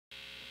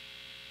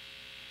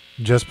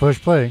Just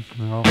push play.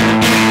 No.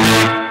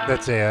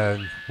 That's a.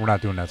 We're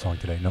not doing that song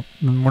today. Nope.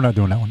 We're not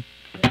doing that one.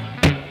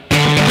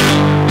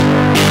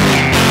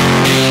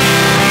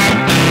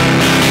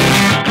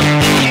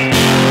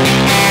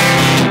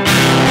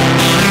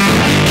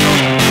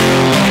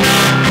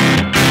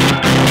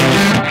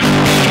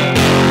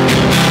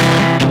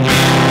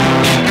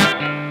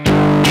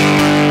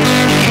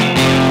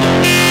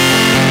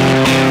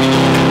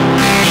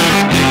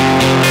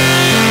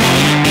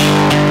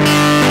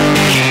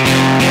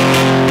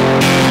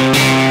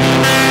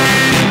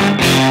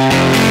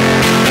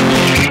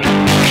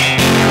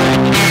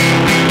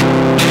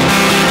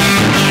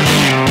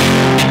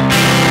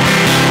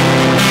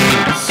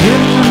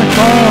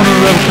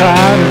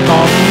 Crowded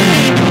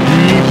ballroom,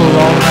 people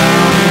all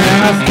around me,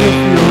 and I still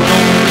feel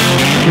lonely.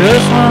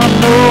 Just when I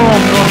know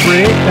I'm gonna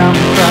break down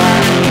and cry,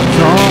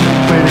 someone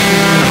play the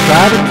tune,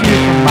 try to tear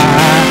from my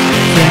eye,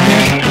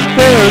 singing,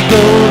 there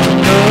goes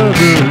another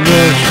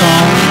love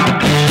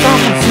song.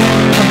 Someone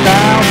singing them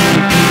down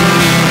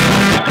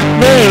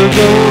with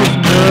the tune. There goes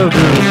another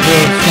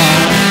love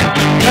song.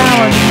 Now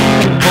I need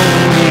a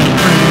golden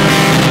friend.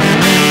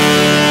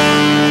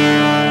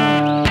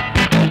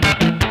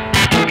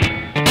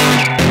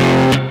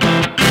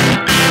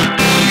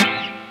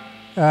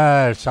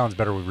 It sounds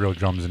better with real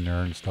drums in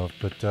there and stuff.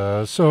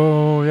 But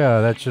so yeah,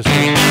 that's just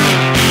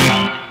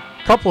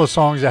a couple of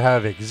songs that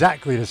have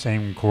exactly the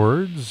same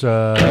chords.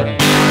 There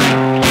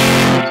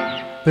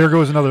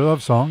Goes Another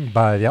Love Song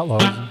by the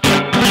Outlaws.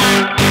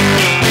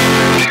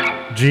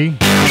 G,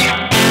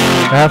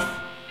 F,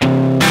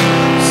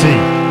 C.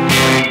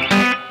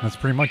 That's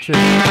pretty much it.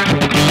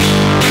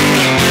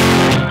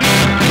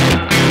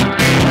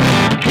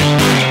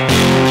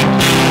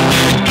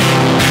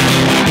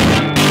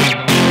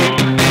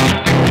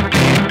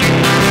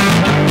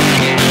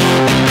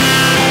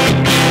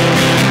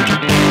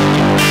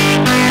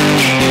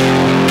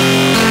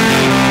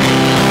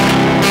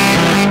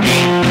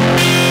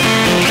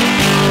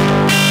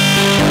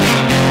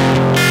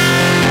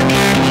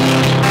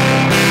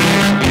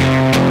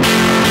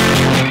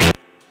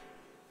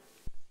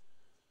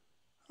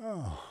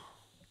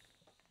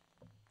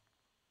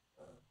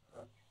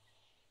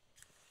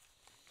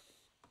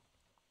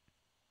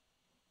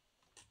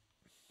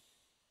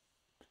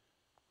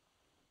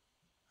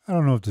 I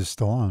don't know if this is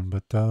still on,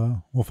 but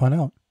we'll find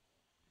out.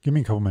 Give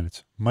me a couple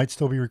minutes. Might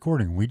still be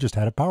recording. We just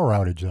had a power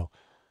outage, though.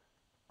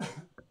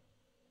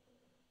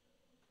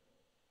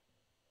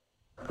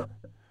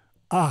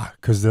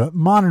 Because the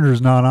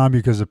monitor's not on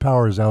because the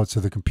power is out, so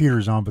the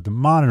computer's on, but the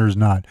monitor's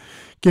not.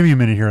 Give me a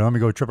minute here. Let me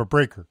go trip a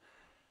breaker.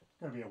 It's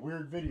going to be a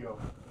weird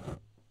video.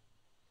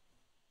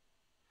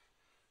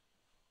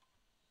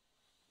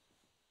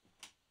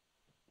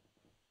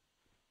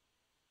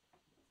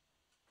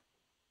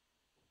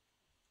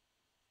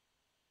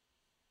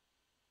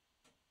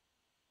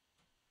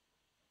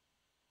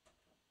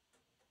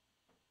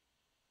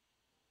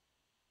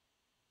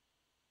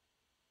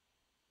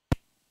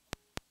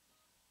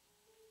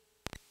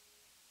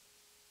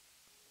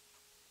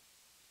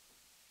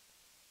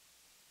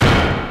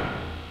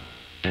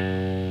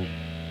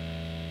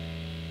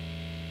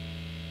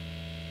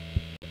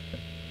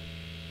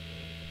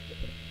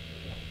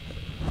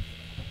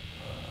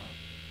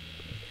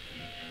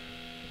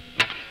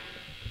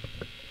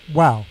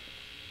 Wow.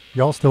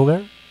 Y'all still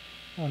there?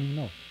 I don't even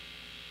know.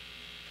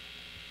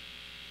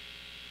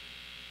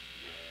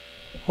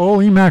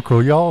 Holy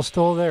mackerel, y'all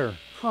still there?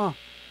 Huh.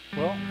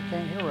 Well, I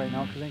can't hear right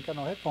now because I ain't got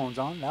no headphones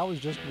on. That was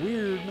just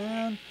weird,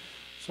 man.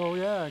 So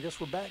yeah, I guess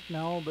we're back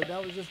now, but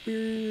that was just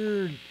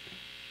weird.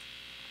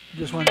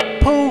 Just went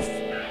poof.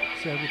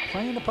 Said we're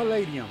playing the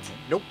Palladium.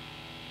 Nope.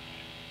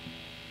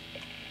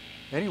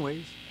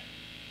 Anyways.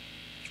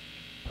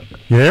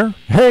 You there?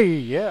 Hey,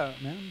 yeah,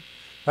 man.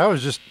 That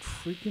was just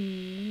freaking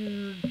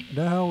weird.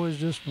 That was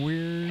just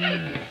weird.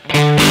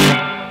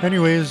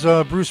 Anyways,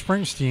 Bruce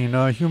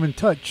Springsteen, Human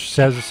Touch,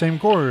 has the same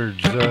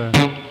chords.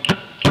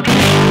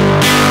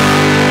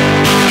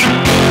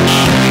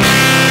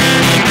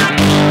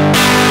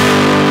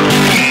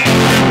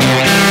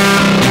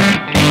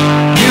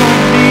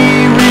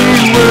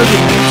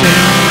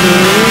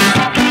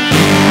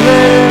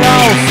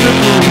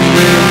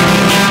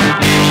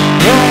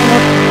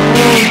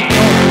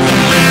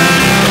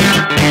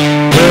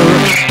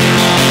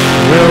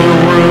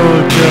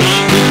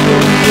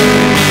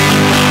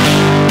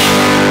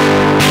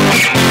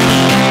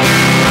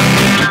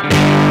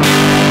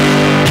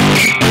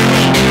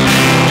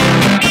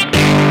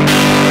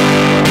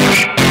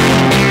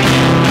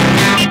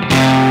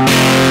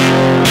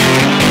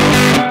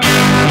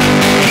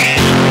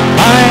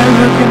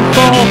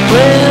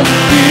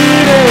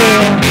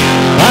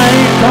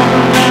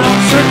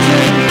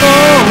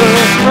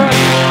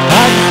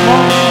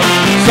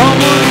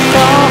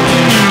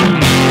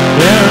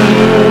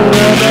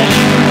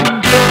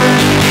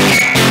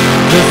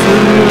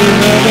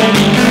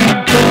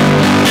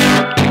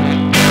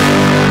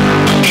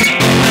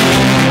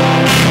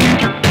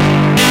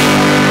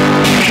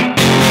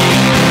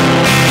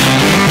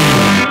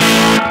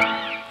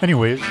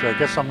 I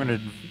guess I'm going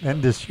to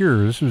end this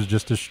here. This was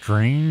just a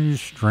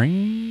strange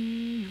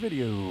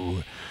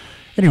video.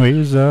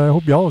 Anyways, I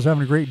hope y'all is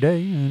having a great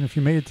day. And if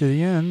you made it to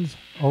the end,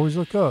 always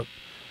look up.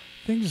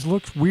 Things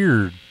look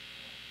weird,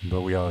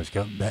 but we always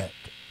come back.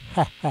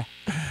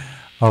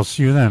 I'll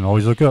see you then.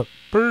 Always look up.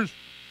 Peace.